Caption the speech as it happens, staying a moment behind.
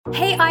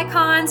Hey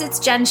icons, it's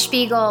Jen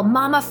Spiegel,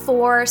 mama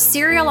 4,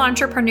 serial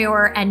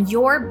entrepreneur, and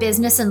your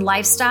business and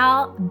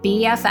lifestyle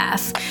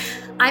BFF.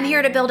 I'm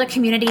here to build a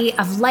community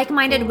of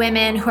like-minded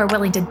women who are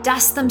willing to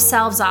dust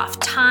themselves off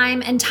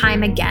time and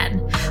time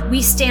again.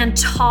 We stand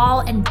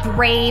tall and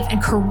brave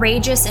and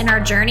courageous in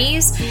our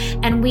journeys,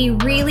 and we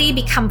really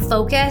become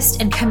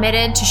focused and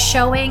committed to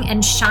showing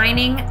and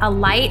shining a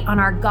light on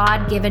our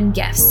God-given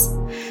gifts.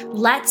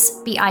 Let's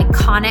be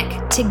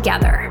iconic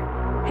together.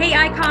 Hey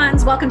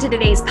icons, welcome to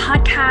today's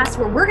podcast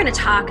where we're going to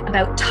talk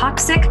about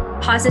toxic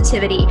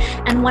positivity.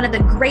 And one of the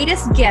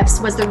greatest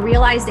gifts was the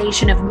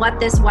realization of what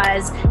this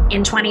was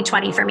in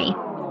 2020 for me.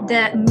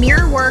 The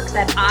mirror work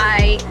that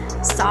I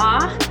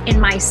saw in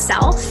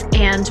myself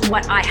and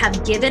what I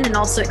have given and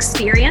also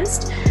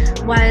experienced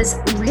was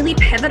really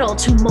pivotal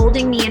to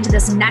molding me into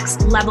this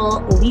next level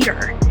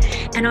leader.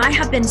 And I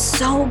have been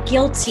so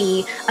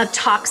guilty of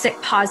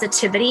toxic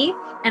positivity.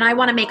 And I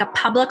want to make a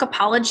public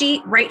apology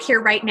right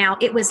here, right now.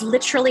 It was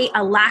literally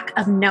a lack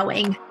of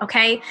knowing,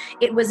 okay?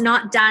 It was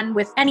not done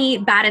with any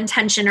bad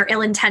intention or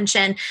ill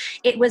intention.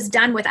 It was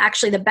done with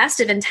actually the best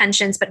of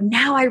intentions. But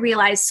now I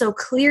realize so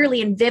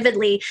clearly and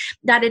vividly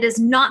that it is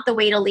not the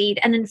way to lead.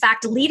 And in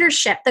fact,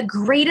 leadership, the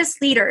greatest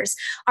leaders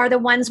are the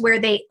ones where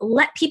they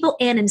let people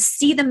in and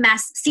see the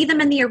mess, see them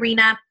in the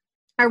arena,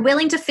 are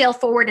willing to fail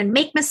forward and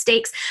make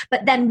mistakes,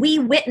 but then we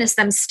witness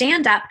them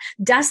stand up,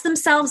 dust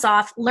themselves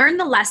off, learn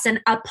the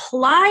lesson,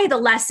 apply the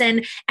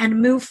lesson,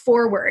 and move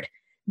forward.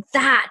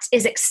 That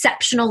is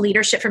exceptional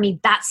leadership for me.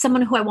 That's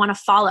someone who I want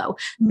to follow,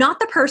 not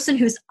the person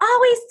who's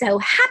always so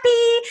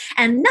happy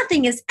and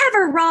nothing is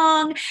ever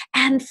wrong.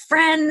 And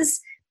friends,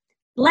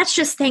 let's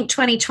just thank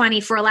 2020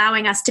 for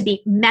allowing us to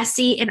be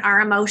messy in our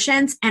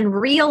emotions and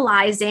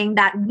realizing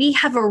that we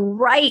have a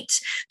right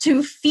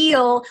to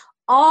feel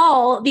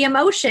all the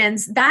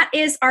emotions. That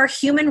is our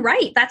human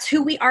right. That's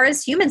who we are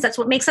as humans. That's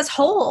what makes us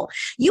whole.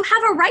 You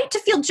have a right to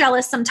feel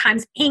jealous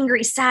sometimes,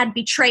 angry, sad,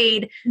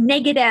 betrayed,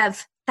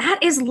 negative. That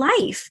is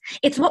life.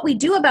 It's what we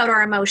do about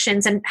our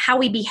emotions and how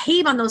we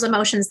behave on those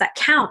emotions that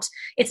count.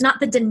 It's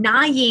not the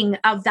denying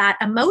of that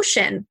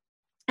emotion.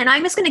 And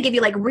I'm just going to give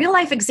you like real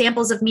life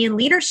examples of me in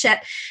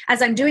leadership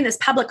as I'm doing this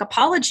public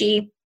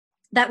apology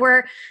that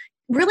were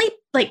really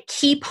like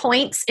key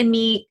points in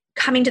me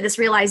coming to this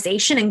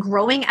realization and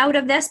growing out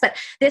of this. But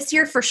this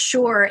year for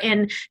sure,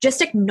 in just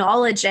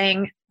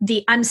acknowledging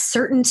the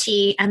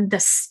uncertainty and the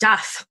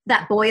stuff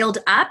that boiled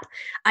up,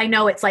 I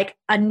know it's like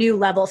a new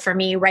level for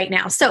me right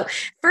now. So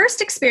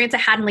first experience I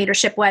had in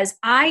leadership was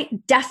I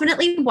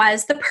definitely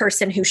was the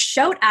person who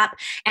showed up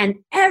and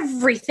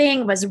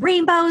everything was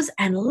rainbows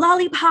and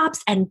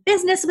lollipops and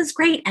business was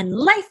great and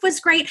life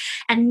was great.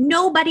 And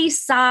nobody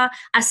saw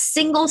a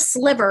single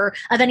sliver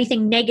of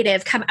anything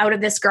negative come out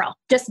of this girl.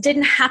 Just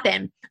didn't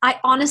happen. I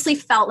honestly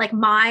felt like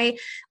my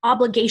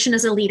obligation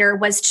as a leader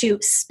was to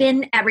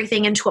spin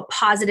everything into a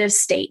positive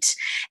state.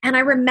 And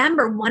I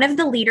remember one of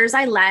the leaders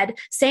I led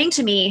saying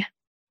to me,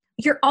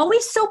 "You're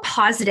always so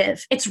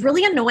positive. It's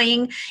really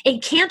annoying.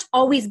 It can't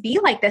always be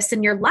like this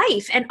in your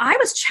life." And I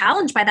was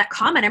challenged by that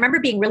comment. I remember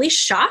being really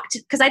shocked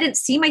because I didn't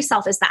see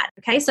myself as that.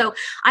 Okay. So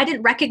I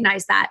didn't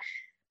recognize that.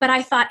 But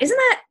I thought, isn't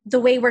that the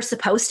way we're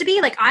supposed to be?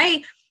 Like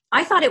I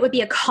thought it would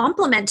be a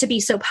compliment to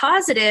be so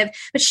positive,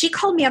 but she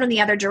called me out in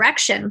the other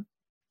direction.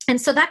 And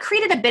so that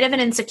created a bit of an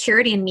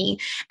insecurity in me.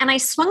 And I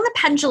swung the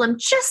pendulum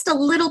just a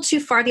little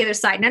too far the other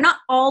side. Now, not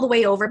all the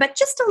way over, but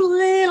just a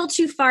little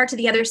too far to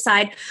the other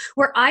side,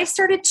 where I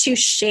started to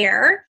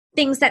share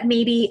things that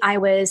maybe I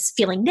was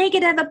feeling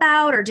negative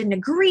about or didn't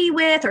agree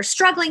with or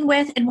struggling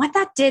with. And what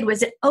that did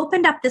was it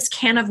opened up this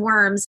can of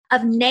worms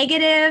of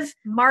negative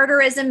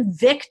martyrism,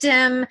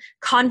 victim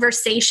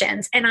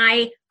conversations. And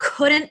I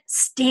couldn't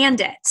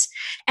stand it.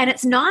 And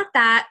it's not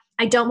that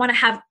I don't want to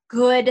have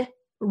good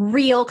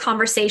real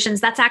conversations.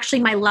 That's actually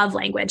my love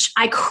language.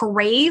 I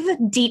crave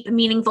deep,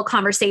 meaningful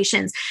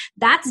conversations.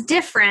 That's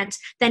different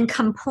than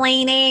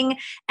complaining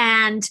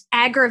and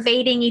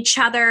aggravating each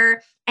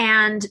other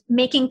and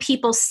making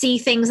people see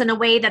things in a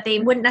way that they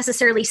wouldn't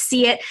necessarily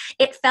see it.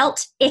 It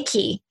felt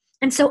icky.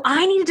 And so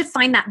I needed to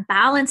find that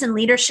balance in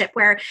leadership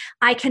where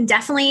I can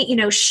definitely,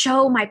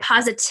 show my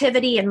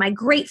positivity and my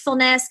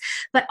gratefulness,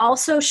 but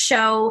also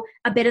show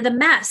a bit of the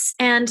mess.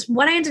 And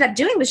what I ended up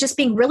doing was just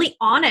being really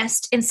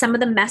honest in some of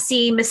the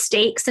messy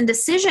mistakes and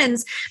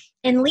decisions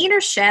in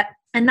leadership.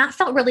 And that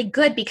felt really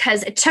good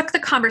because it took the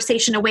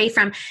conversation away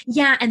from,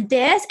 and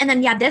this, and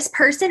then, this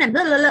person, and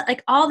blah, blah, blah,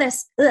 like all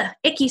this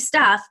icky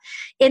stuff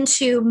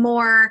into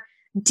more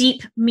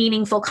deep,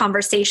 meaningful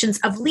conversations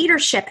of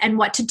leadership and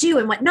what to do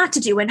and what not to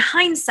do and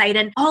hindsight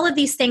and all of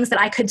these things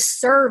that I could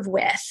serve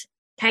with.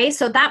 Okay.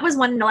 So that was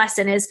one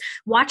lesson is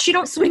watch you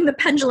don't swing the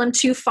pendulum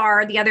too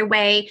far the other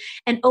way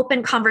and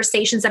open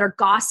conversations that are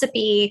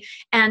gossipy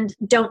and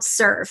don't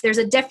serve. There's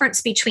a difference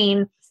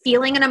between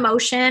feeling an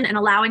emotion and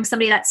allowing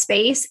somebody that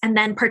space and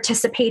then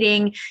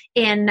participating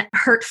in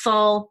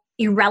hurtful,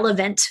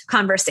 irrelevant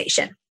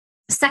conversation.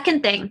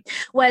 Second thing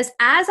was,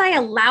 as I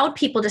allowed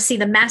people to see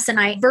the mess and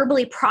I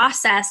verbally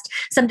processed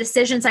some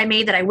decisions I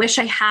made that I wish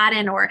I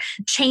hadn't, or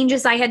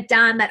changes I had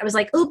done that I was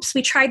like, oops,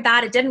 we tried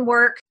that, it didn't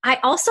work. I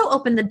also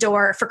opened the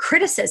door for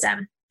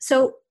criticism.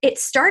 So it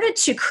started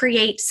to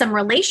create some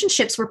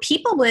relationships where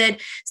people would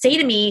say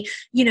to me,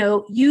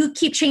 you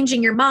keep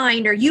changing your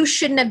mind, or you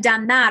shouldn't have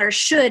done that, or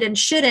should and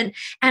shouldn't.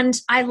 And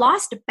I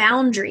lost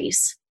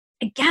boundaries.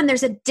 Again,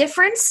 there's a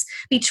difference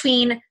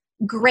between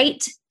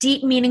great,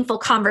 deep, meaningful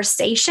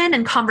conversation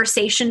and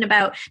conversation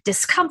about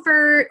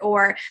discomfort,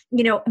 or,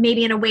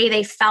 maybe in a way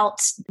they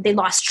felt they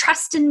lost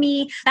trust in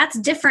me. That's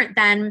different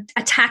than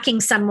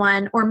attacking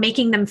someone or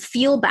making them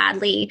feel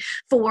badly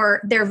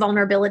for their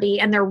vulnerability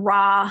and their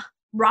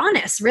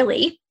rawness,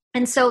 really.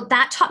 And so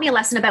that taught me a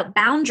lesson about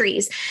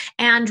boundaries,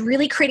 and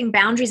really creating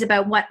boundaries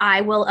about what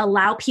I will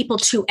allow people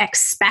to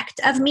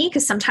expect of me,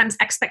 because sometimes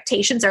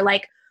expectations are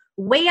like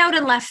way out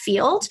in left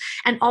field,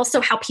 and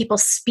also how people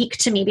speak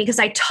to me, because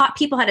I taught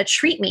people how to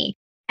treat me.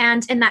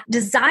 And in that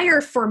desire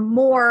for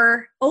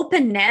more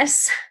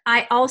openness,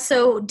 I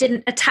also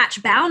didn't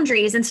attach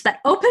boundaries. And so that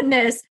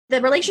openness,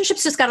 the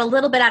relationships just got a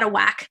little bit out of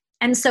whack.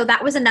 And so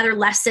that was another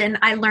lesson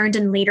I learned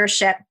in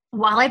leadership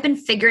while I've been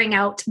figuring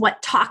out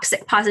what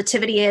toxic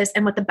positivity is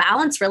and what the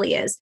balance really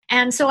is.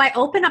 And so I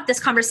open up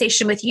this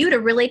conversation with you to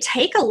really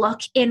take a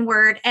look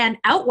inward and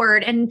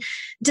outward and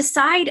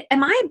decide,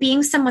 am I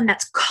being someone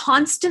that's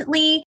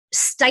constantly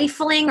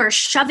stifling or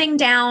shoving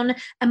down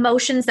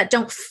emotions that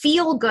don't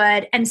feel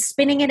good and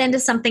spinning it into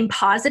something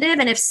positive?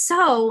 And if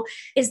so,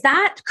 is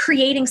that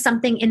creating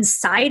something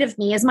inside of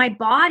me? Is my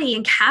body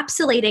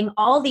encapsulating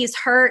all these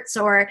hurts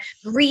or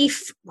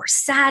grief or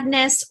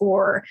sadness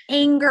or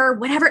anger,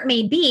 whatever it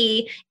may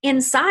be,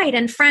 inside?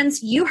 And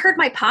friends, you heard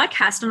my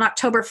podcast on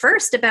October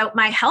 1st about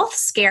my health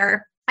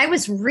scare. I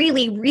was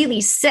really,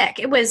 really sick.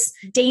 It was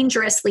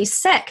dangerously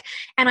sick.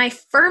 And I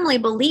firmly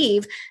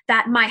believe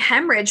that my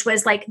hemorrhage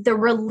was like the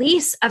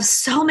release of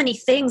so many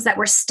things that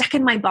were stuck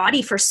in my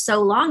body for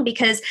so long,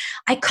 because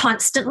I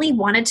constantly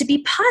wanted to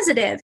be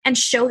positive and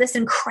show this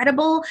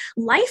incredible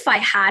life I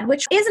had,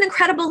 which is an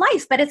incredible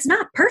life, but it's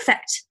not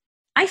perfect.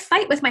 I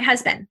fight with my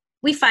husband.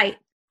 We fight.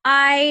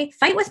 I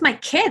fight with my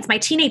kids, my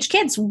teenage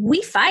kids.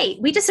 We fight.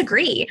 We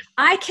disagree.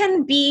 I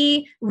can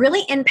be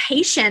really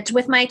impatient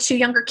with my 2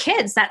 younger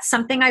kids. That's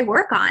something I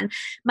work on.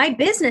 My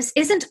business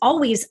isn't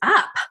always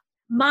up.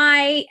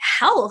 My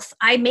health,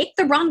 I make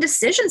the wrong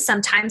decisions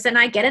sometimes, and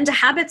I get into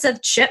habits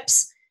of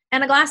chips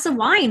and a glass of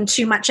wine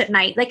too much at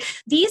night. Like,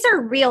 these are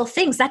real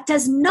things. That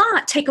does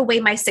not take away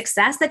my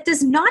success. That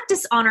does not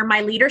dishonor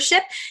my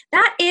leadership.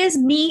 That is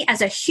me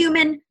as a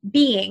human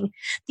being.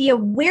 The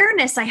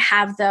awareness I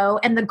have, though,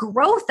 and the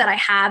growth that I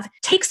have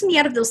takes me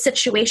out of those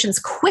situations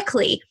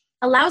quickly,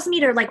 allows me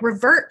to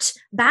revert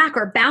back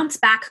or bounce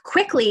back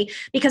quickly,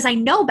 because I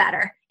know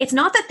better. It's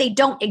not that they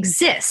don't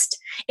exist.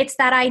 It's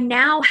that I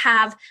now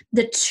have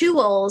the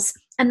tools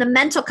and the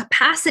mental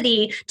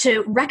capacity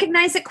to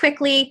recognize it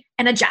quickly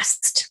and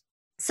adjust.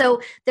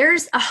 So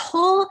there's a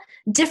whole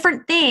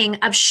different thing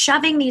of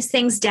shoving these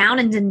things down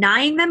and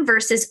denying them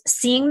versus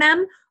seeing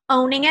them,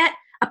 owning it,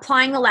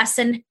 applying the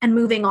lesson, and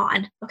moving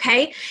on.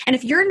 Okay. And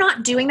if you're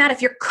not doing that,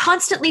 if you're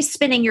constantly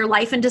spinning your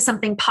life into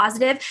something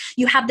positive,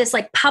 you have this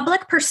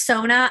public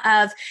persona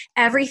of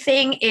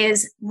everything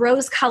is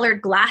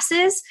rose-colored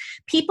glasses,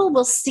 people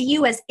will see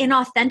you as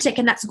inauthentic,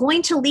 and that's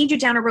going to lead you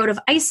down a road of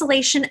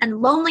isolation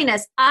and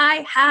loneliness.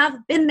 I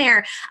have been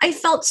there. I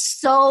felt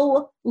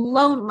so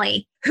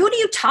lonely. Who do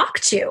you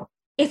talk to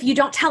if you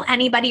don't tell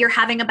anybody you're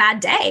having a bad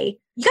day?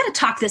 You got to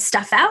talk this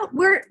stuff out.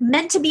 We're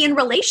meant to be in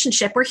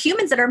relationship. We're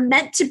humans that are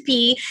meant to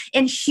be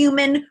in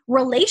human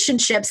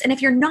relationships. And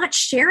if you're not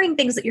sharing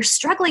things that you're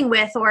struggling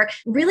with or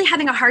really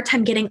having a hard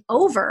time getting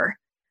over,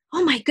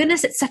 oh my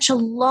goodness, it's such a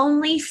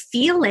lonely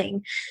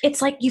feeling.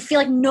 It's like you feel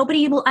like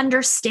nobody will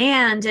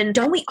understand. And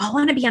don't we all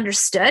want to be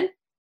understood?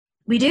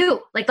 We do.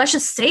 Let's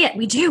just say it.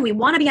 We do. We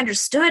want to be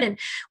understood, and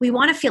we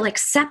want to feel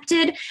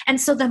accepted. And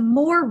so the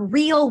more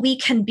real we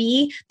can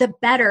be, the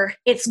better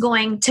it's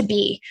going to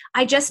be.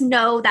 I just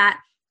know that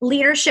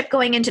leadership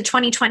going into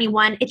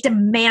 2021, it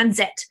demands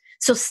it.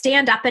 So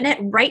stand up in it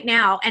right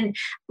now and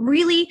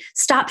really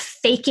stop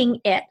faking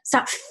it.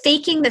 Stop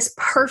faking this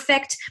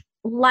perfect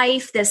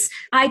life, this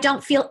I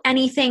don't feel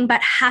anything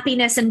but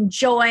happiness and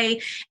joy.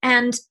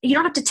 And you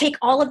don't have to take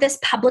all of this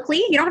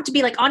publicly. You don't have to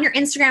be on your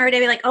Instagram every day,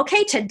 be like,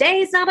 okay,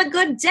 today's not a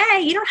good day.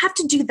 You don't have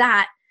to do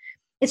that.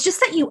 It's just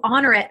that you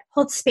honor it,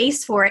 hold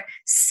space for it,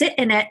 sit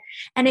in it.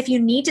 And if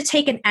you need to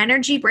take an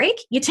energy break,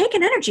 you take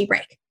an energy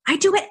break. I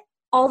do it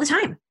all the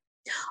time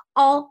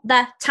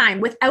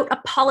without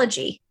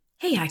apology.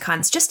 Hey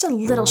icons, just a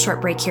little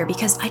short break here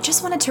because I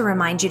just wanted to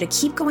remind you to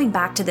keep going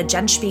back to the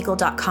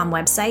jenspiegel.com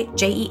website,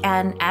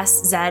 JENSZ.com.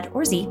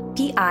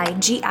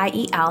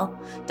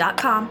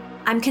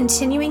 I'm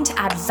continuing to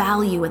add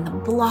value in the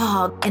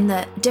blog, in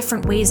the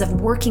different ways of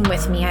working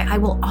with me. I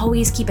will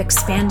always keep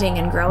expanding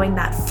and growing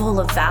that full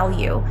of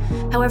value.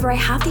 However, I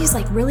have these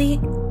really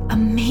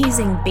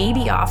amazing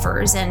baby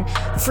offers and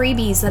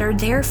freebies that are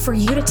there for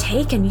you to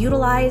take and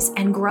utilize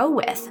and grow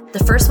with.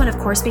 The first one, of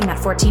course, being that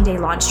 14-day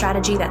launch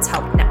strategy that's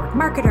helped network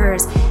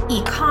marketers,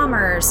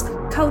 e-commerce,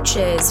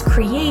 coaches,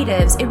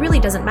 creatives. It really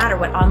doesn't matter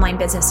what online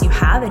business you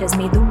have. It has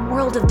made the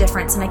world of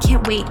difference. And I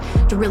can't wait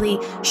to really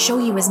show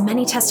you as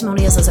many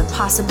testimonials as I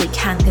possibly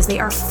can, because they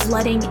are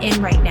flooding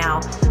in right now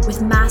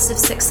with massive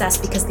success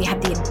because they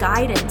have the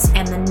guidance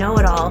and the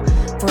know-it-all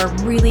for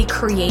really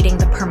creating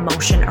the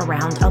promotion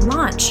around a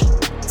launch.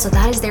 So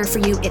that is there for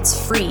you.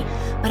 It's free,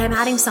 but I'm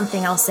adding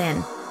something else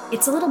in.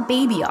 It's a little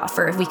baby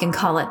offer, if we can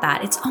call it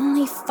that. It's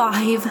only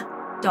 $5.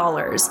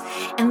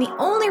 And the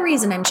only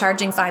reason I'm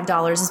charging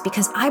 $5 is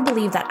because I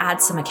believe that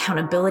adds some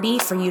accountability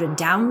for you to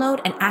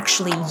download and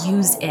actually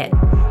use it.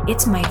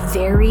 It's my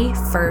very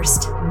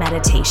first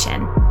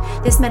meditation.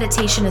 This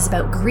meditation is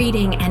about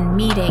greeting and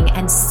meeting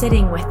and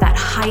sitting with that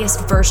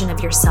highest version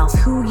of yourself,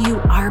 who you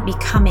are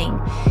becoming,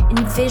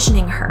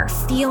 envisioning her,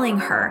 feeling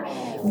her,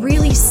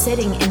 really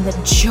sitting in the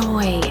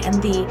joy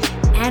and the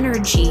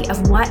energy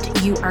of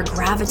what you are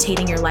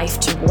gravitating your life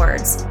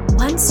towards.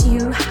 Once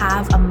you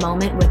have a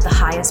moment with the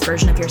highest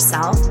version of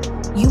yourself,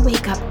 you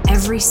wake up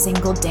every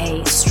single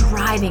day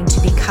striving to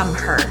become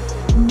her,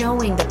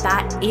 knowing that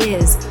that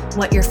is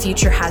what your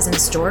future has in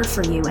store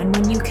for you. And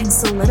when you can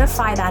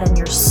solidify that in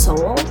your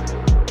soul,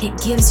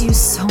 it gives you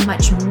so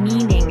much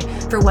meaning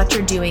for what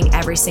you're doing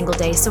every single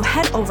day. So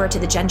head over to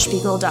the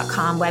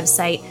jenspiegel.com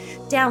website,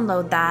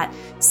 download that,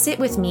 sit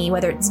with me,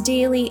 whether it's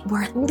daily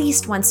or at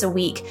least once a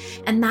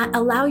week, and that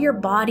allow your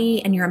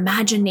body and your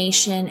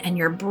imagination and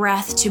your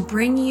breath to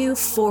bring you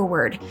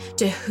forward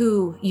to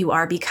who you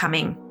are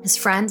becoming. As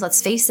friends,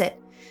 let's face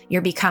it,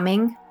 you're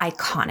becoming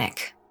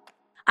iconic.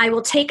 I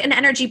will take an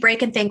energy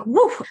break and think,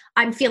 woo,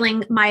 I'm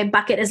feeling my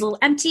bucket is a little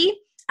empty.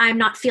 I'm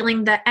not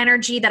feeling the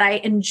energy that I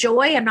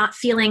enjoy. I'm not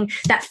feeling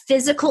that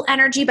physical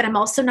energy, but I'm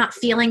also not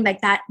feeling like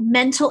that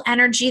mental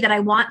energy that I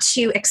want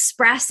to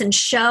express and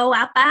show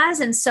up as.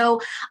 And so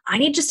I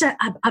need just a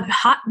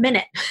hot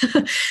minute.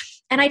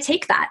 And I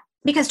take that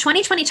because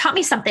 2020 taught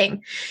me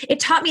something. It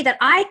taught me that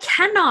I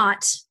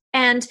cannot,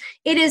 and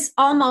it is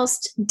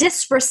almost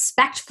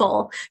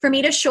disrespectful for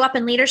me to show up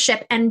in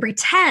leadership and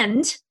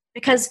pretend,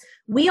 because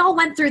we all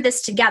went through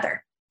this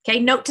together. Okay,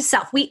 note to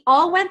self, we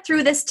all went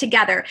through this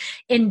together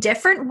in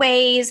different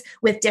ways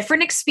with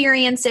different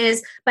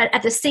experiences, but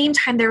at the same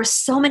time, there were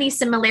so many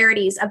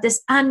similarities of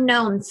this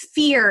unknown,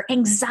 fear,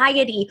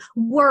 anxiety,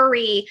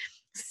 worry,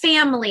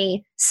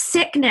 family,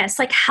 sickness,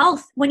 like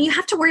health. When you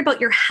have to worry about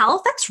your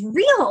health, that's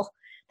real.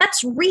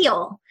 That's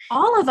real.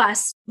 All of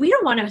us, we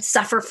don't want to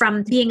suffer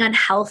from being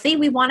unhealthy.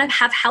 We want to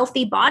have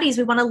healthy bodies.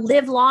 We want to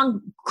live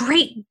long,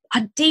 great,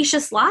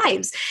 audacious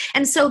lives.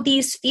 And so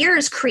these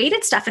fears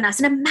created stuff in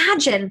us. And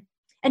imagine,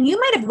 and you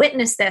might have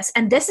witnessed this,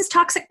 and this is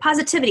toxic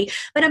positivity,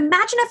 but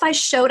imagine if I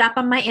showed up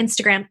on my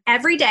Instagram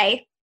every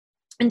day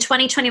in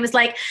 2020 was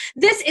like,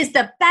 this is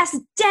the best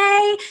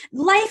day.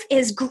 Life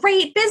is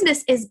great.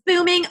 Business is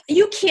booming.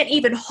 You can't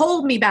even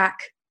hold me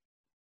back.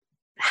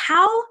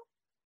 How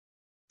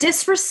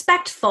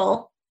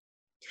disrespectful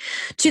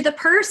to the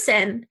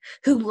person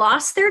who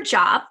lost their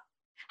job,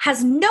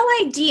 has no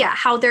idea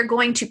how they're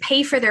going to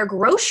pay for their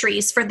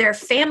groceries for their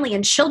family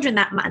and children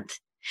that month.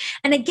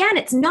 And again,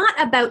 it's not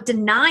about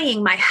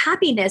denying my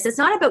happiness. It's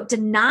not about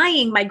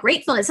denying my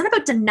gratefulness. It's not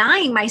about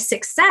denying my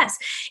success.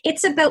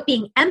 It's about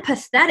being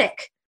empathetic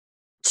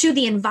to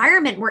the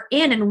environment we're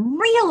in and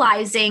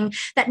realizing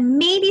that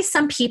maybe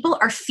some people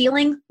are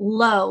feeling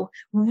low,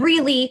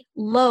 really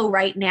low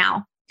right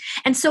now.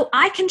 And so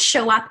I can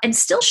show up and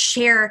still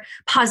share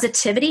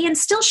positivity and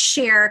still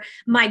share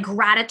my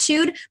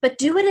gratitude, but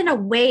do it in a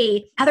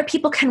way other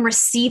people can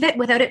receive it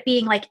without it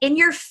being like in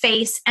your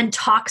face and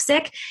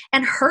toxic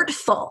and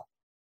hurtful.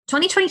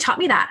 2020 taught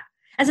me that.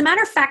 As a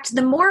matter of fact,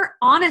 the more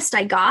honest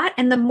I got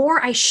and the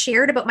more I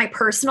shared about my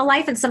personal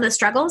life and some of the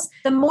struggles,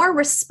 the more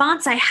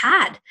response I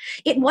had.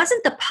 It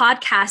wasn't the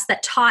podcast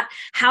that taught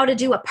how to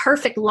do a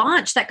perfect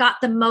launch that got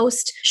the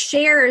most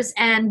shares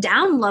and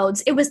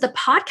downloads. It was the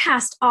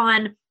podcast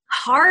on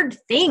hard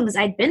things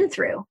I'd been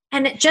through.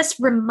 And it just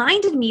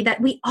reminded me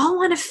that we all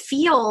want to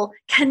feel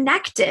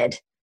connected.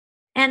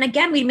 And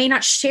again, we may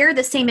not share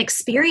the same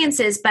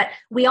experiences, but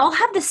we all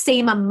have the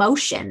same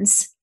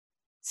emotions.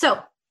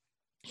 So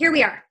here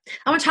we are.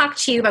 I want to talk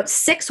to you about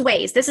 6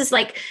 ways. This is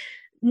like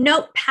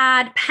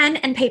notepad, pen,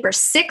 and paper,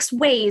 6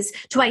 ways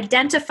to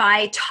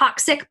identify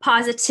toxic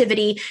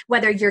positivity,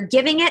 whether you're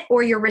giving it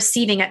or you're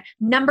receiving it.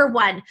 Number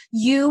 1,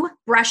 you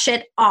brush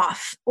it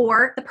off,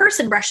 or the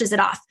person brushes it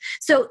off.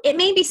 So it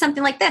may be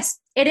something like this.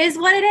 It is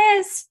what it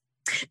is.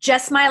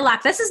 Just my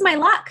luck. This is my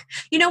luck.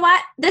 You know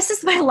what? This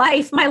is my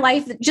life. My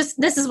life, just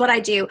this is what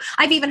I do.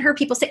 I've even heard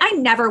people say, I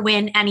never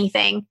win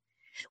anything.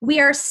 We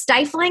are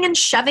stifling and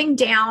shoving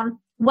down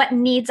what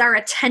needs our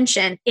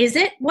attention. Is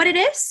it what it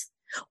is?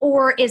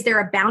 Or is there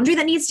a boundary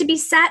that needs to be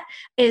set?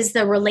 Is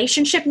the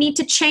relationship need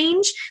to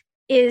change?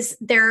 Is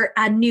there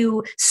a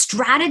new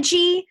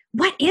strategy?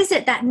 What is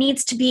it that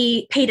needs to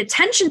be paid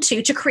attention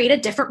to create a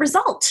different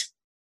result?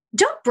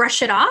 Don't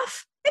brush it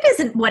off. It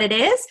isn't what it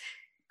is.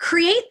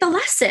 Create the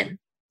lesson.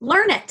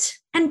 Learn it.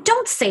 And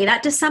don't say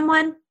that to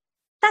someone.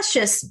 That's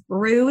just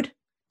rude.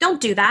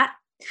 Don't do that.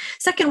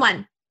 Second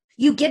one,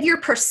 you give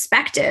your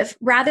perspective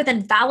rather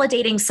than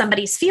validating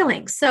somebody's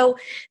feelings. So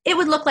it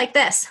would look like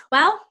this.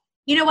 Well,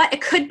 you know what?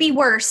 It could be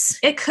worse.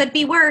 It could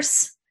be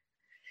worse.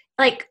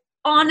 Like,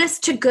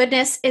 honest to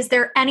goodness, is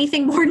there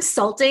anything more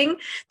insulting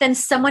than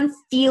someone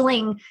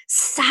feeling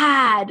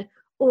sad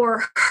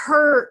or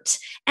hurt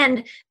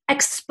and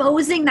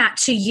exposing that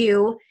to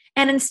you?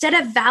 And instead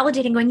of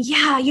validating, going,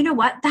 yeah, you know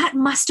what? That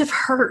must have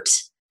hurt.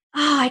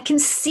 Oh, I can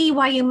see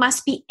why you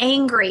must be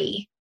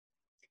angry.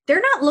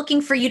 They're not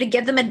looking for you to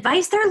give them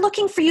advice. They're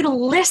looking for you to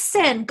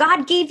listen.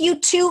 God gave you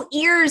 2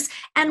 ears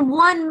and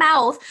 1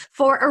 mouth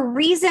for a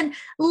reason.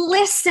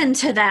 Listen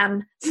to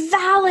them.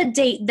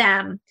 Validate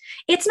them.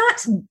 It's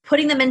not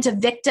putting them into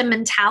victim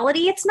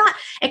mentality. It's not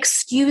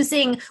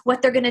excusing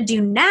what they're going to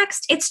do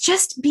next. It's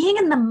just being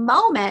in the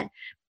moment.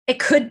 It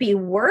could be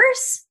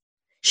worse.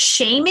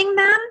 Shaming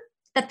them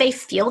that they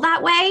feel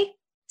that way.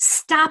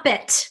 Stop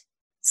it.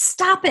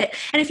 Stop it.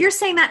 And if you're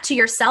saying that to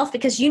yourself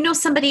because you know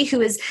somebody who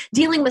is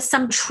dealing with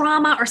some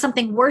trauma or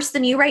something worse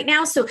than you right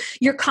now, so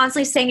you're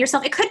constantly saying to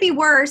yourself, it could be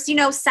worse. You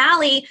know,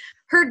 Sally,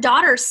 her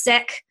daughter's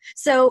sick.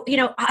 So, you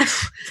know,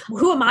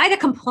 who am I to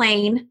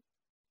complain?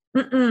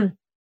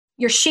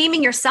 You're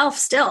shaming yourself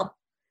still.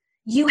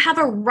 You have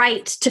a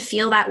right to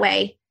feel that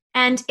way.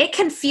 And it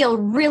can feel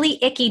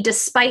really icky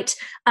despite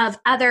of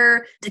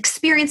other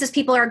experiences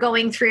people are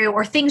going through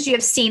or things you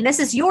have seen. This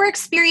is your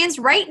experience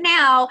right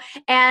now.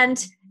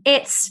 And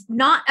it's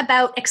not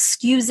about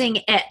excusing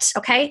it,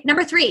 okay?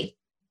 Number 3,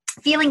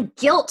 feeling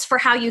guilt for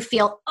how you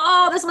feel.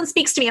 Oh, this one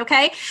speaks to me,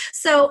 okay?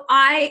 So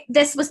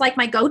this was like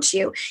my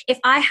go-to. If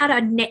I had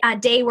a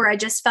day where I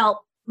just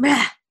felt,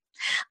 meh.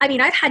 I mean,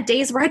 I've had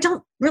days where I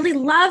don't really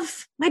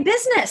love my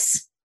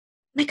business.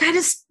 Like, I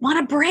just want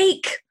a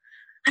break.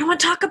 I don't want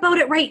to talk about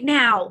it right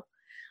now.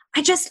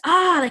 I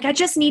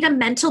just need a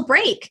mental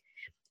break.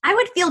 I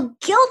would feel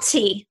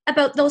guilty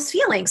about those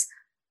feelings.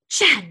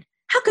 Jen,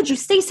 how could you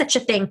say such a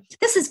thing?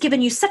 This has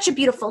given you such a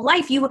beautiful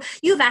life.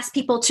 You've asked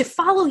people to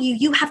follow you.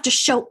 You have to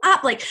show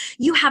up. Like,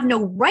 you have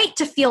no right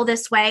to feel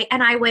this way.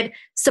 And I would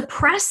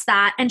suppress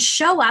that and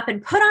show up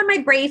and put on my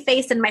brave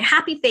face and my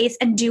happy face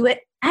and do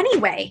it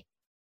anyway.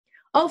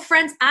 Oh,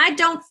 friends, I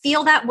don't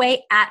feel that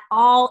way at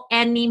all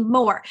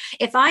anymore.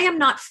 If I am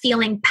not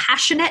feeling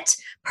passionate,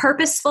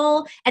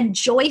 purposeful, and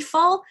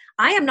joyful,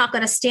 I am not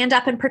going to stand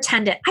up and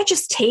pretend it. I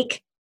just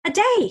take a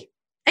day.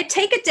 I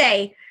take a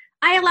day.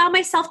 I allow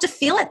myself to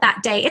feel it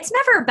that day. It's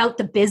never about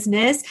the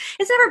business.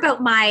 It's never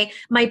about my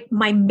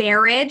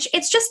marriage.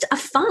 It's just a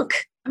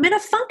funk. I'm in a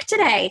funk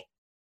today.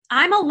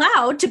 I'm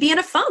allowed to be in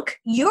a funk.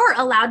 You're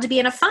allowed to be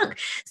in a funk.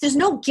 So there's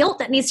no guilt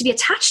that needs to be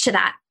attached to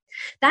that.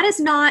 That is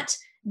not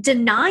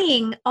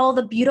denying all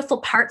the beautiful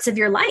parts of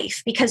your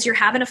life because you're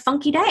having a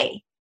funky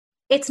day.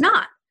 It's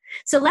not.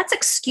 So let's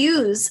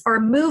excuse or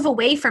move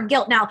away from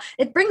guilt. Now,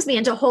 it brings me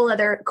into a whole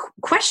other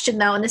question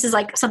though, and this is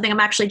like something I'm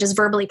actually just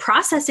verbally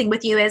processing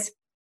with you is,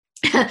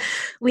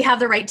 we have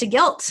the right to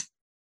guilt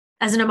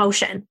as an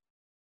emotion,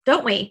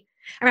 don't we?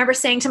 I remember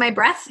saying to my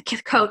breath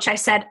coach, I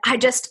said,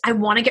 I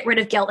want to get rid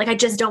of guilt. Like, I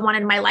just don't want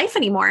it in my life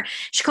anymore.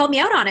 She called me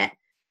out on it.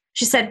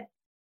 She said,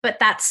 but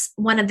that's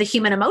one of the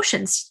human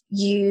emotions.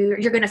 You're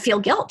going to feel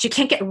guilt. You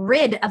can't get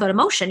rid of an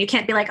emotion. You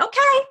can't be like, okay,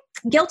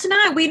 guilt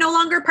and we no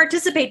longer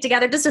participate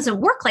together. This doesn't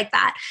work like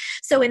that.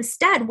 So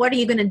instead, what are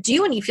you going to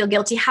do when you feel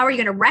guilty? How are you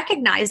going to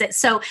recognize it?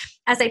 So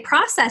as I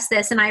process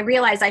this and I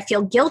realize I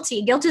feel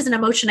guilty, guilt is an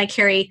emotion I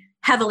carry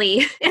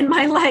heavily in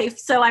my life.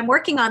 So I'm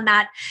working on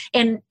that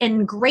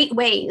in great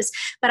ways.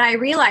 But I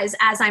realize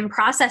as I'm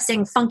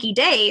processing funky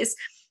days,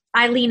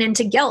 I lean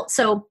into guilt.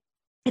 So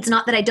it's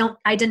not that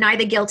I deny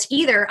the guilt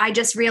either. I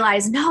just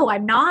realize, no,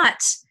 I'm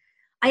not.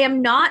 I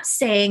am not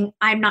saying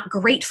I'm not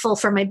grateful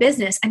for my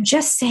business. I'm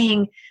just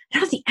saying I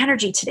don't have the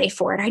energy today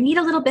for it. I need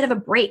a little bit of a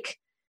break.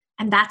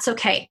 And that's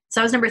okay. So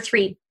that was number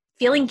 3,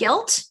 feeling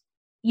guilt.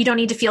 You don't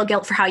need to feel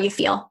guilt for how you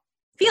feel.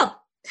 Feel.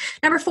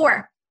 Number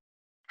 4,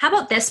 how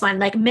about this one?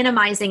 Like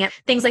minimizing it.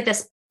 Things like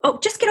this. Oh,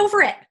 just get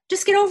over it.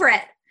 Just get over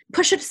it.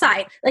 Push it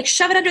aside. Like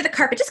shove it under the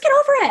carpet. Just get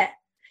over it.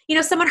 You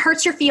know, someone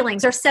hurts your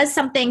feelings or says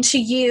something to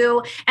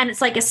you and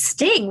it's like a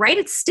sting, right?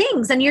 It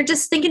stings. And you're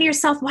just thinking to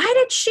yourself, why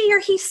did she or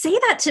he say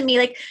that to me?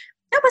 Like,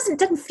 that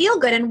didn't feel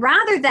good. And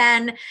rather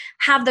than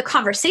have the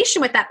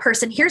conversation with that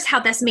person, here's how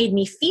this made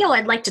me feel.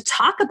 I'd like to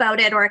talk about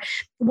it, or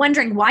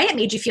wondering why it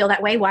made you feel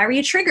that way. Why were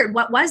you triggered?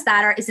 What was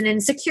that? Or is it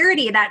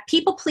insecurity, that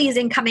people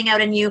pleasing coming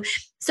out in you?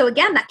 So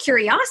again, that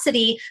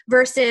curiosity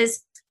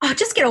versus, oh,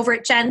 just get over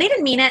it, Jen. They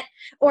didn't mean it.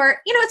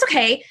 Or, you know, it's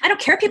okay. I don't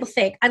care what people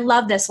think. I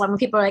love this one when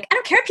people are like, I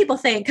don't care what people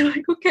think. I'm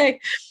like, okay,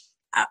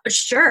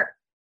 sure.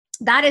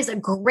 That is a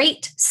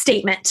great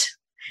statement.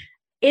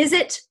 Is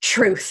it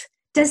truth?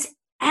 Does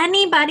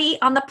anybody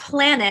on the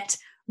planet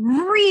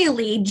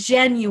really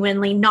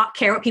genuinely not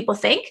care what people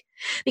think?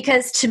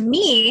 Because to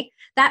me,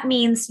 that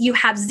means you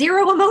have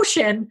zero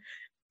emotion.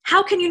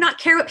 How can you not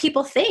care what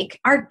people think?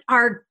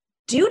 Our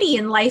duty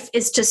in life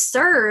is to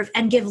serve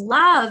and give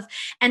love.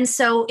 And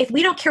so if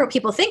we don't care what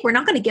people think, we're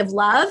not going to give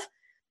love.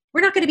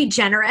 We're not going to be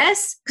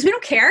generous because we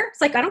don't care.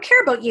 It's like, I don't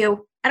care about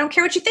you. I don't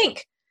care what you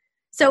think.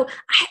 So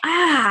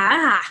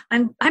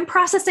I'm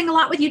processing a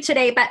lot with you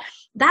today, but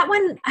that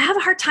one, I have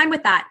a hard time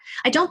with that.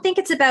 I don't think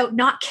it's about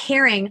not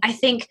caring. I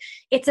think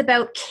it's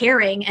about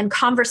caring and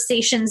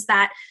conversations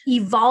that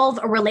evolve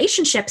a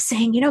relationship,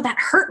 saying, that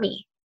hurt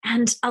me,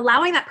 and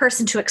allowing that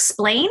person to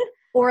explain,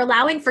 or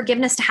allowing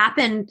forgiveness to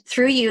happen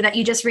through you, that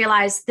you just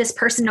realize this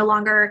person no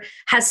longer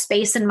has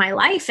space in my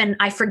life and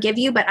I forgive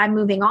you, but I'm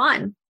moving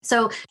on.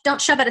 So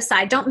don't shove it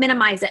aside. Don't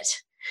minimize it,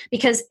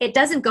 because it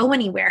doesn't go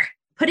anywhere.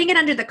 Putting it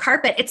under the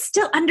carpet, it's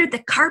still under the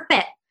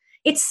carpet.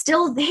 It's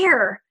still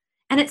there.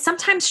 And it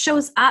sometimes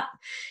shows up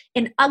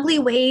in ugly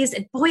ways.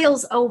 It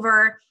boils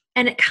over,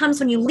 and it comes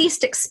when you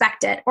least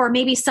expect it. Or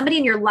maybe somebody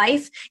in your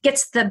life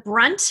gets the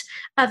brunt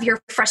of your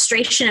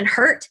frustration and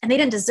hurt, and they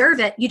didn't deserve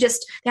it. They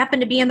happen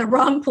to be in the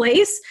wrong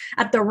place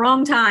at the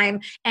wrong time,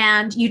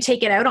 and you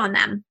take it out on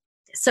them.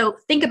 So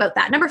think about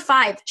that. Number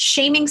 5,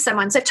 shaming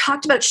someone. So I've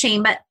talked about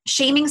shame, but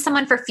shaming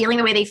someone for feeling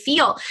the way they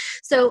feel.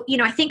 So,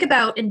 I think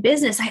about in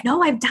business, I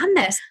know I've done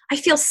this. I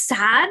feel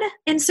sad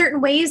in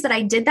certain ways that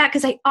I did that,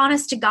 because I,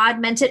 honest to God,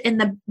 meant it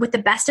with the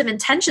best of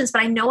intentions,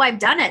 but I know I've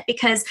done it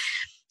because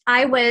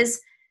I was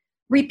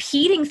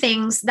repeating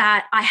things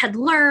that I had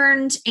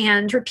learned,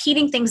 and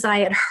repeating things that I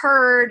had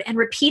heard, and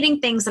repeating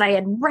things that I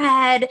had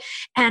read.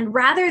 And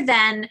rather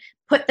than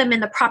put them in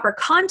the proper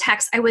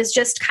context, I was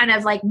just kind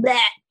of like, bleh.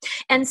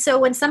 And so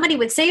when somebody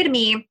would say to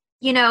me,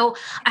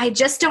 I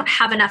just don't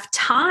have enough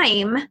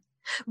time,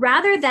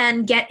 rather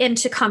than get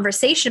into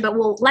conversation, but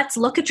let's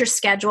look at your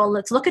schedule.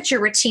 Let's look at your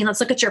routine. Let's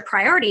look at your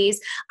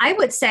priorities. I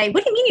would say,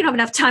 what do you mean you don't have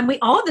enough time? We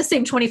all have the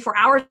same 24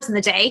 hours in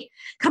the day.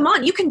 Come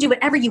on, you can do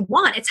whatever you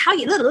want. It's how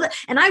you,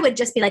 and I would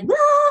just be like,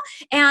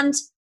 and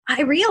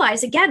I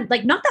realized again,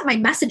 like, not that my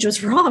message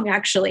was wrong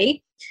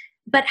actually,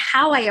 but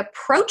how I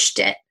approached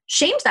it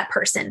shamed that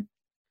person.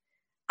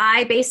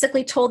 I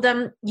basically told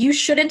them, you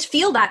shouldn't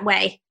feel that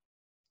way.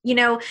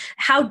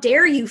 How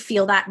dare you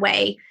feel that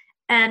way?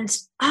 And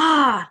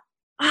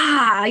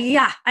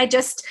yeah,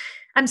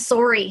 I'm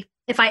sorry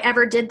if I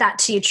ever did that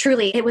to you.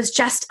 Truly, it was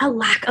just a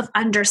lack of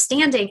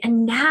understanding.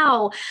 And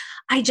now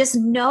I just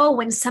know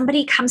when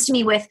somebody comes to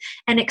me with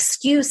an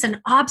excuse,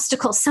 an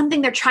obstacle,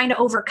 something they're trying to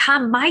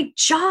overcome, my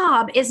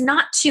job is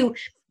not to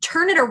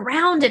turn it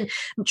around and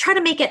try to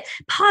make it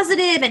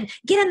positive and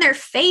get in their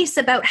face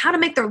about how to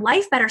make their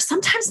life better.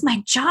 Sometimes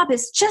my job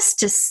is just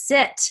to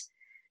sit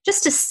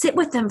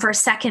with them for a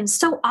second.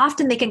 So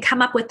often they can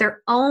come up with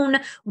their own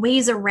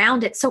ways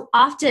around it. So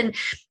often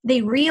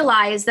they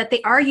realize that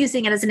they are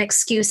using it as an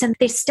excuse, and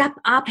they step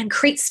up and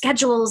create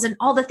schedules and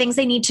all the things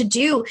they need to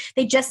do.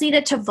 They just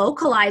needed to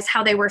vocalize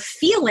how they were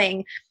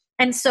feeling.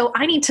 And so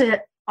I need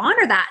to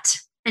honor that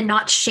and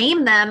not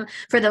shame them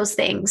for those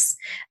things.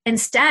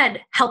 Instead,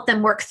 help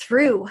them work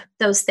through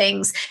those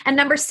things. And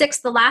number 6,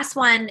 the last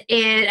one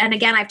is, and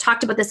again, I've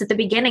talked about this at the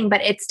beginning, but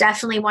it's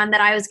definitely one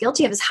that I was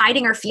guilty of, is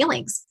hiding our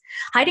feelings.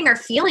 Hiding our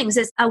feelings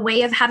is a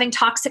way of having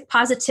toxic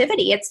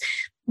positivity. It's,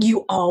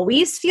 you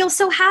always feel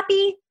so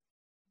happy.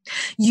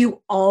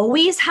 You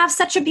always have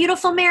such a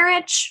beautiful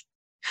marriage.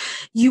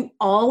 You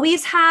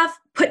always have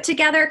put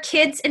together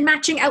kids in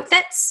matching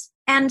outfits,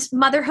 and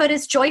motherhood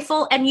is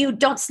joyful, and you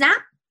don't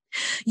snap.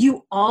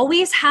 You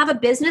always have a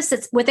business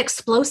that's with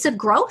explosive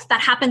growth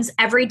that happens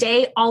every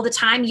day, all the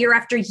time, year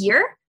after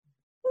year.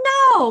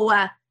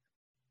 No.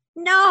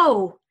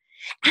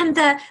 And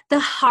the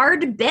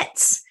hard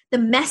bits, the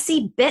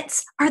messy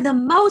bits, are the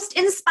most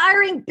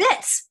inspiring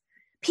bits.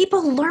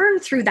 People learn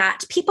through that.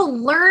 People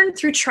learn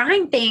through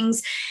trying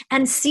things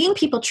and seeing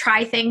people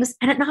try things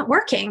and it not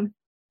working.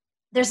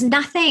 There's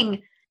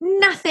nothing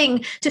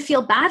to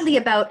feel badly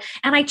about.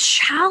 And I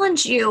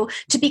challenge you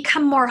to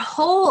become more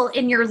whole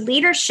in your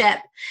leadership,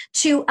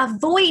 to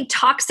avoid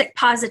toxic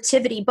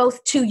positivity,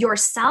 both to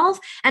yourself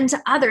and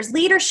to others.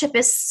 Leadership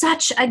is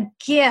such a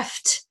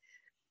gift.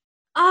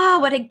 Oh,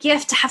 what a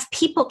gift to have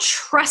people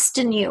trust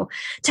in you,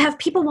 to have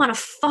people want to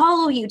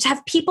follow you, to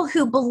have people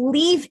who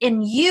believe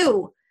in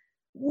you.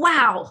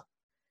 Wow.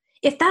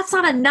 If that's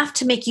not enough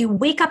to make you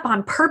wake up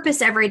on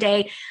purpose every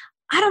day,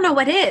 I don't know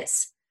what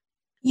is.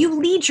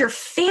 You lead your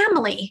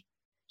family,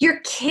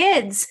 your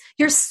kids,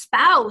 your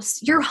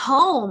spouse, your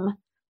home.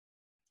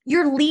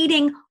 You're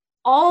leading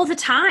all the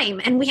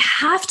time. And we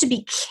have to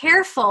be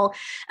careful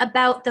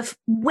about the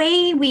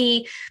way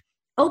we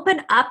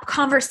open up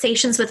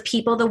conversations with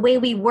people, the way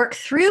we work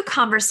through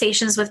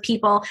conversations with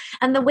people,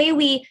 and the way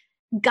we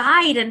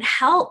guide and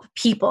help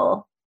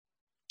people.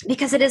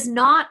 Because it is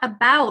not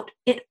about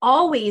it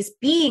always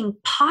being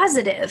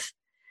positive.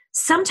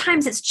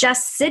 Sometimes it's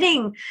just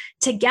sitting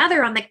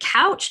together on the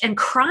couch and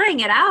crying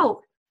it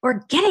out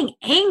or getting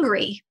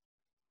angry.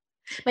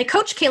 My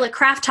coach, Kayla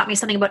Kraft, taught me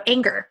something about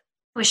anger.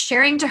 I was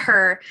sharing to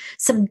her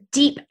some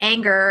deep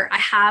anger I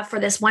have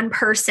for this one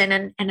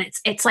person. And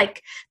it's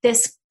like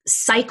this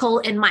cycle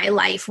in my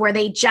life where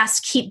they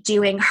just keep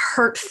doing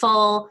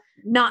hurtful,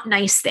 not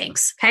nice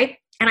things. Okay.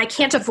 And I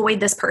can't avoid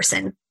this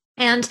person.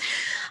 And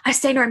I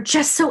say to her, I'm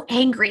just so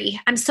angry.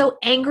 I'm so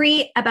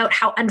angry about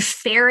how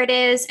unfair it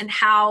is and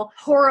how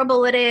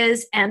horrible it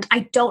is. And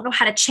I don't know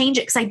how to change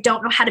it because I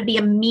don't know how to be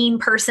a mean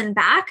person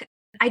back.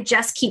 I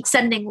just keep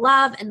sending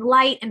love and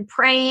light and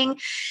praying.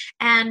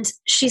 And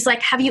she's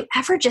like, have you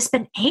ever just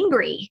been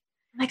angry?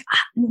 I'm like,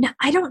 no,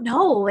 I don't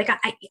know. Like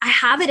I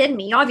have it in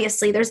me.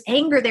 Obviously there's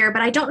anger there,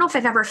 but I don't know if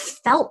I've ever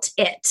felt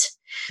it.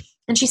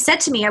 And she said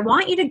to me, I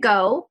want you to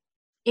go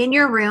in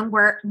your room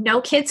where no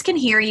kids can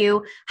hear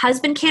you,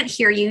 husband can't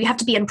hear you. You have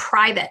to be in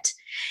private.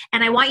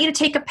 And I want you to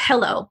take a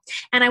pillow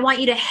and I want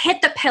you to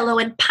hit the pillow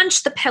and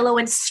punch the pillow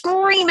and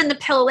scream in the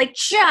pillow. Like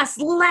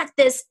just let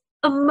this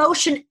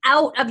emotion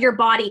out of your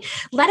body.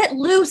 Let it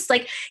loose.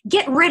 Like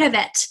get rid of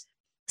it.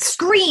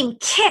 Scream,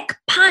 kick,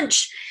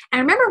 punch. And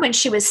I remember when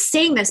she was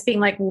saying this being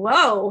like,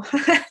 whoa,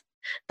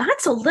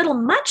 that's a little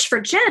much for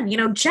Jen. You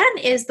know, Jen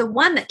is the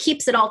one that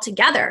keeps it all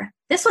together.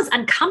 This was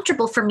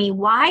uncomfortable for me.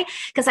 Why?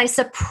 Because I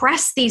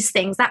suppressed these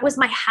things. That was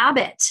my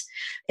habit.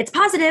 It's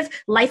positive.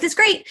 Life is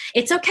great.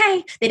 It's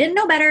okay. They didn't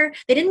know better.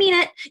 They didn't mean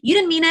it. You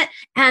didn't mean it.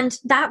 And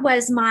that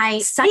was my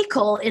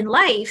cycle in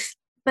life,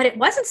 but it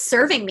wasn't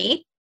serving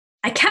me.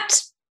 I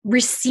kept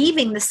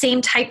receiving the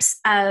same types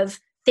of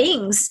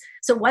things.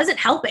 So it wasn't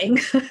helping.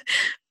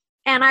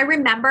 And I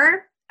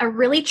remember a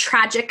really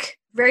tragic,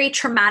 very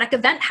traumatic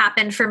event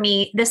happened for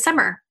me this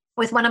summer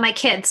with one of my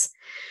kids.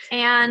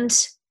 And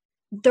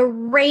the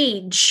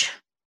rage,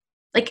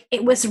 like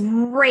it was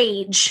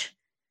rage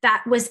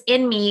that was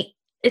in me.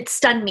 It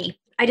stunned me.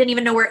 I didn't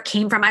even know where it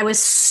came from. I was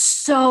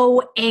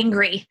so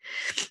angry.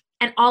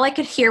 And all I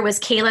could hear was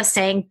Kayla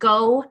saying,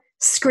 go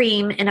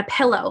scream in a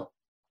pillow.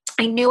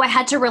 I knew I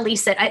had to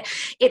release it.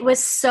 It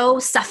was so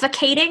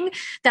suffocating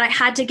that I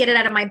had to get it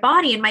out of my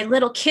body. And my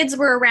little kids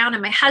were around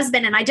and my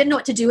husband, and I didn't know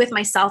what to do with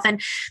myself. And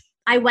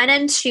I went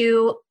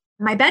into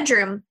my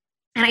bedroom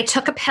and I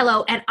took a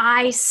pillow and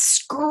I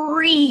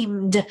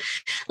screamed,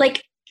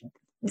 like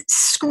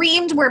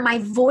screamed where my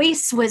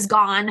voice was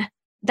gone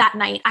that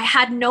night. I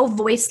had no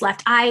voice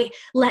left. I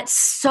let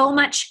so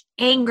much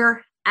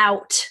anger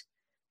out.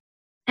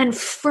 And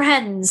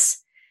friends,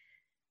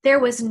 there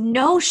was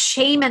no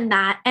shame in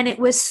that. And it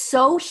was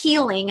so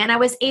healing. And I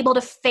was able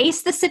to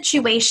face the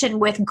situation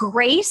with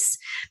grace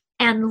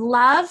and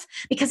love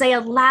because I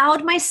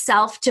allowed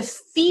myself to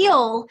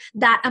feel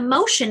that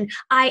emotion.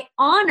 I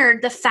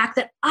honored the fact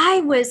that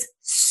I was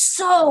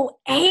so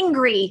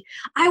angry.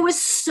 I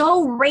was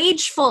so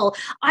rageful.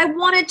 I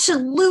wanted to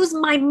lose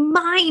my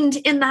mind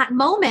in that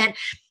moment.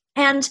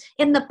 And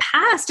in the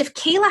past, if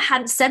Kayla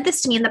hadn't said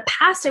this to me in the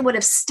past, I would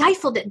have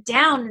stifled it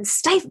down and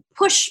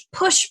push.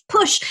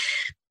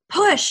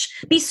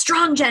 Be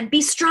strong, Jen.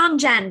 Be strong,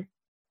 Jen.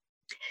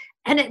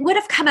 And it would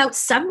have come out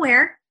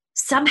somewhere,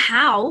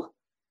 somehow.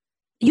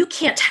 You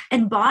can't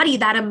embody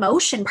that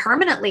emotion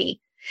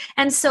permanently.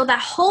 And so that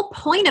whole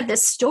point of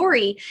this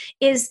story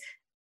is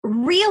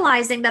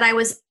realizing that I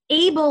was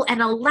able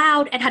and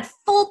allowed and had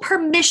full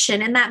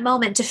permission in that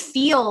moment to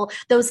feel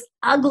those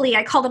ugly,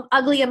 I call them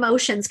ugly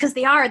emotions, because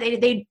they are,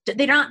 they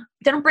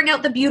don't bring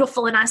out the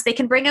beautiful in us. They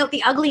can bring out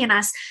the ugly in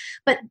us,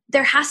 but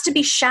there has to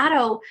be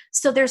shadow.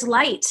 So there's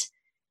light.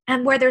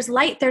 And where there's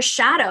light, there's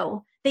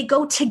shadow. They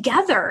go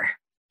together.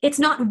 It's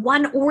not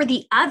one or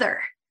the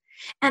other.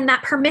 And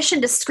that permission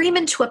to scream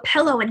into a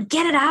pillow and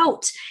get it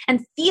out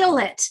and feel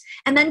it,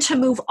 and then to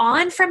move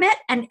on from it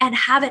and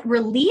have it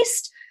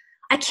released.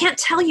 I can't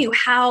tell you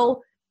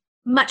how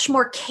much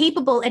more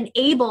capable and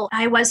able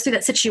I was through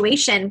that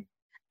situation.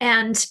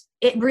 And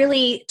it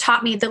really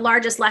taught me the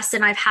largest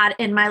lesson I've had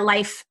in my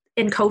life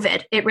in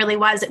COVID. It really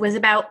was. It was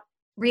about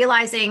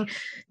realizing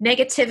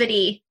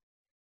negativity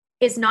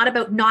is not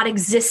about not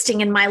existing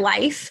in my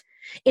life.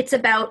 It's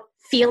about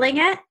feeling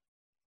it,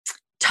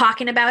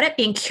 talking about it,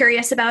 being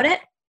curious about it,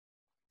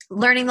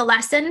 learning the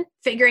lesson,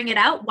 figuring it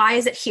out. Why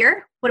is it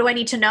here? What do I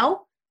need to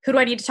know? Who do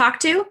I need to talk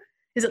to?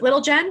 Is it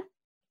little Jen?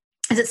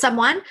 Is it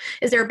someone?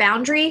 Is there a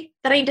boundary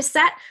that I need to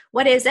set?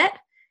 What is it?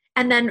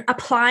 And then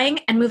applying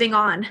and moving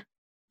on.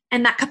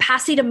 And that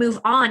capacity to move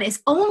on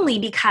is only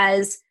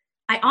because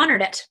I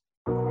honored it.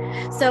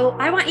 So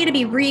I want you to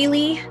be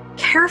really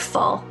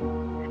careful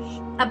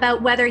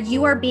about whether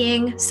you are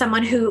being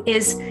someone who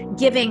is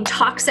giving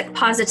toxic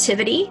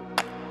positivity,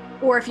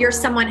 or if you're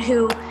someone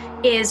who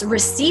is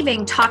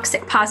receiving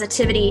toxic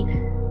positivity,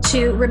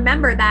 to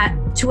remember that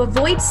to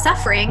avoid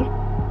suffering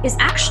is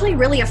actually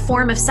really a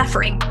form of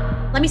suffering.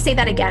 Let me say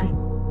that again.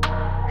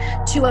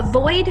 To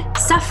avoid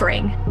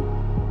suffering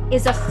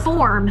is a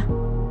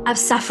form of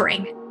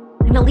suffering.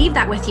 I'm going to leave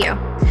that with you.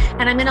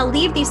 And I'm going to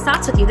leave these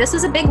thoughts with you. This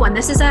is a big one.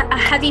 This is a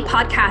heavy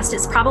podcast.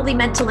 It's probably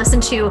meant to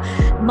listen to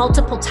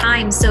multiple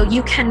times so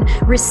you can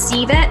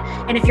receive it.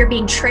 And if you're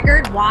being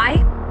triggered, why?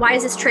 Why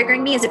is this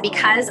triggering me? Is it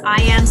because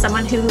I am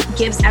someone who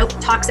gives out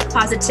toxic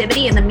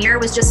positivity and the mirror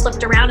was just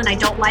flipped around and I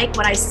don't like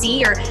what I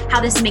see or how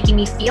this is making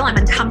me feel? I'm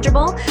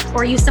uncomfortable.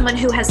 Or are you someone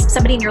who has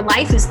somebody in your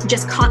life who's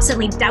just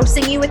constantly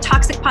dousing you with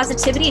toxic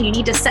positivity and you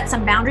need to set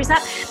some boundaries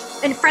up?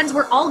 And friends,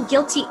 we're all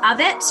guilty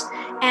of it.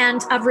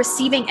 and of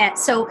receiving it.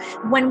 So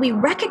when we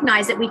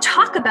recognize it, we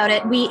talk about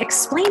it, we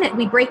explain it,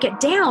 we break it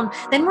down,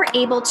 then we're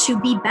able to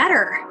be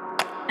better.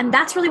 And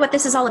that's really what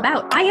this is all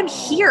about. I am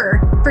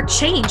here for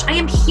change. I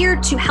am here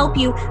to help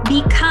you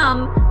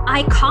become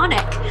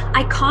iconic.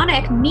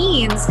 Iconic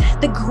means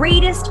the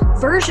greatest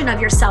version of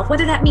yourself,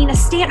 whether that means a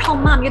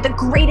stay-at-home mom. You're the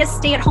greatest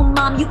stay-at-home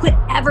mom you could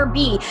ever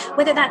be.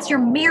 Whether that's your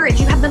marriage,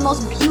 you have the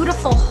most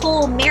beautiful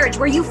whole marriage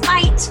where you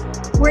fight,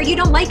 where you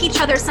don't like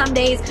each other some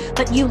days,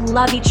 but you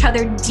love each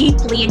other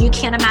deeply and you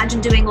can't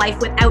imagine doing life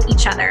without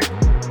each other.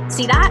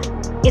 See that?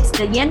 It's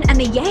the yin and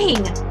the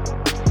yang.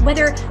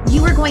 Whether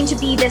you are going to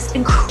be this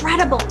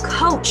incredible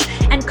coach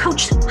and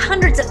coach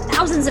hundreds of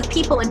thousands of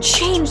people and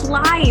change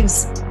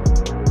lives,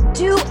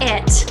 do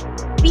it,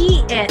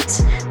 be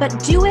it, but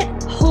do it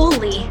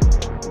wholly.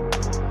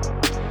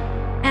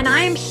 And I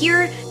am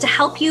here to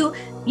help you,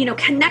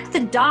 connect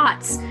the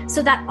dots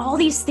so that all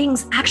these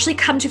things actually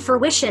come to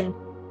fruition,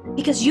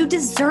 because you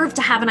deserve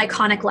to have an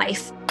iconic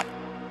life.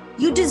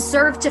 You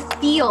deserve to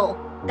feel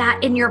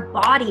that in your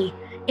body,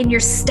 in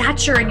your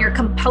stature, in your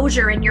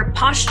composure, in your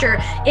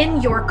posture,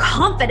 in your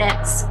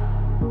confidence,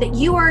 that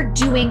you are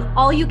doing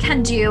all you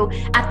can do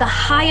at the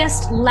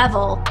highest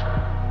level.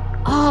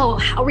 Oh,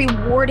 how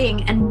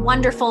rewarding and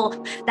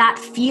wonderful that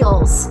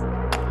feels.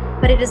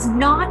 But it is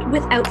not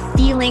without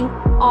feeling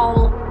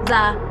all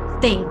the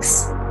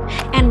things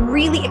and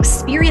really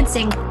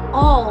experiencing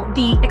all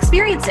the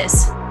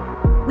experiences.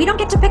 We don't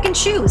get to pick and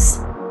choose.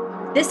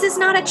 This is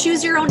not a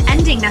choose your own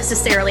ending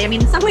necessarily. I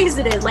mean, in some ways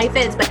it is, life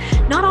is, but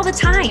not all the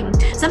time.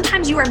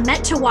 Sometimes you are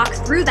meant to walk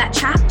through that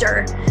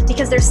chapter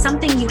because there's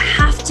something you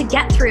have to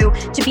get through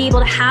to be able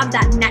to have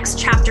that next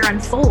chapter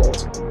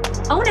unfold.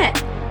 Own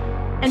it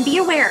and be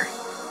aware.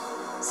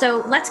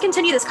 So let's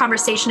continue this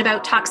conversation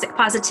about toxic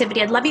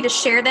positivity. I'd love you to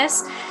share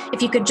this.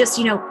 If you could just,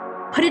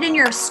 put it in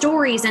your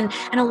stories and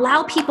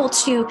allow people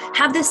to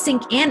have this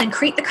sink in and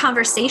create the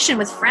conversation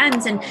with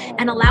friends and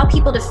allow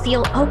people to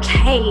feel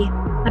okay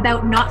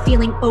about not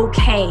feeling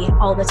okay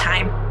all the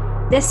time.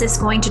 This is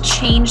going to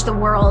change the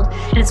world,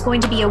 and it's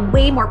going to be a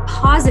way more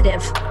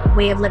positive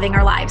way of living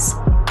our lives.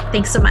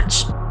 Thanks so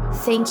much.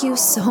 Thank you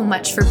so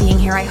much for being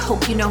here. I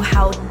hope you know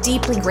how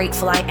deeply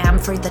grateful I am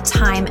for the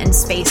time and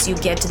space you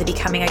give to the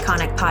Becoming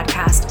Iconic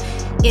podcast.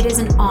 It is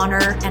an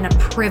honor and a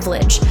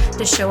privilege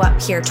to show up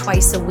here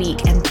twice a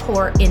week and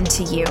pour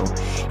into you.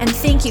 And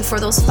thank you for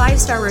those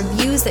 5-star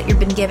reviews that you've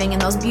been giving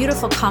and those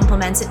beautiful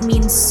compliments. It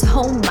means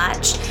so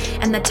much.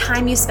 And the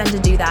time you spend to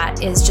do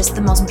that is just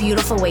the most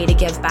beautiful way to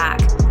give back.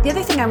 The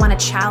other thing I want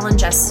to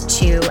challenge us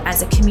to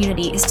as a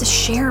community is to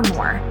share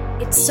more.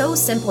 It's so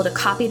simple to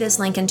copy this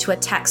link into a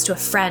text to a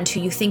friend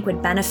who you think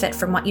would benefit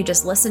from what you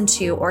just listened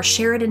to, or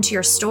share it into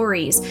your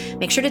stories.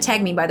 Make sure to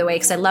tag me, by the way,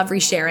 because I love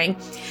resharing,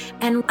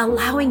 and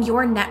allowing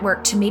your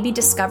network to maybe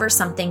discover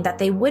something that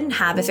they wouldn't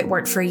have if it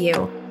weren't for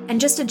you. And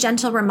just a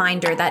gentle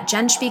reminder that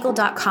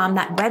jenspiegel.com,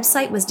 that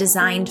website was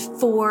designed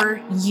for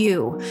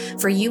you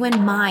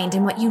in mind,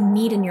 and what you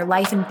need in your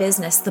life and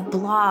business. The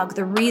blog,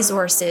 the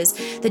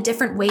resources, the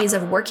different ways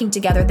of working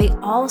together, they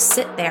all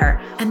sit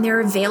there and they're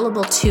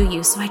available to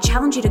you. So I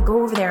challenge you to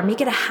go over there, make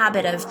it a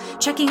habit of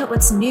checking out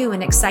what's new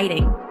and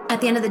exciting.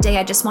 At the end of the day,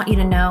 I just want you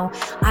to know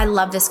I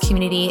love this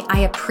community.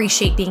 I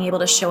appreciate being able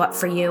to show up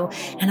for you,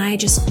 and I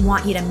just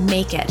want you to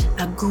make it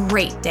a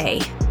great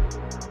day.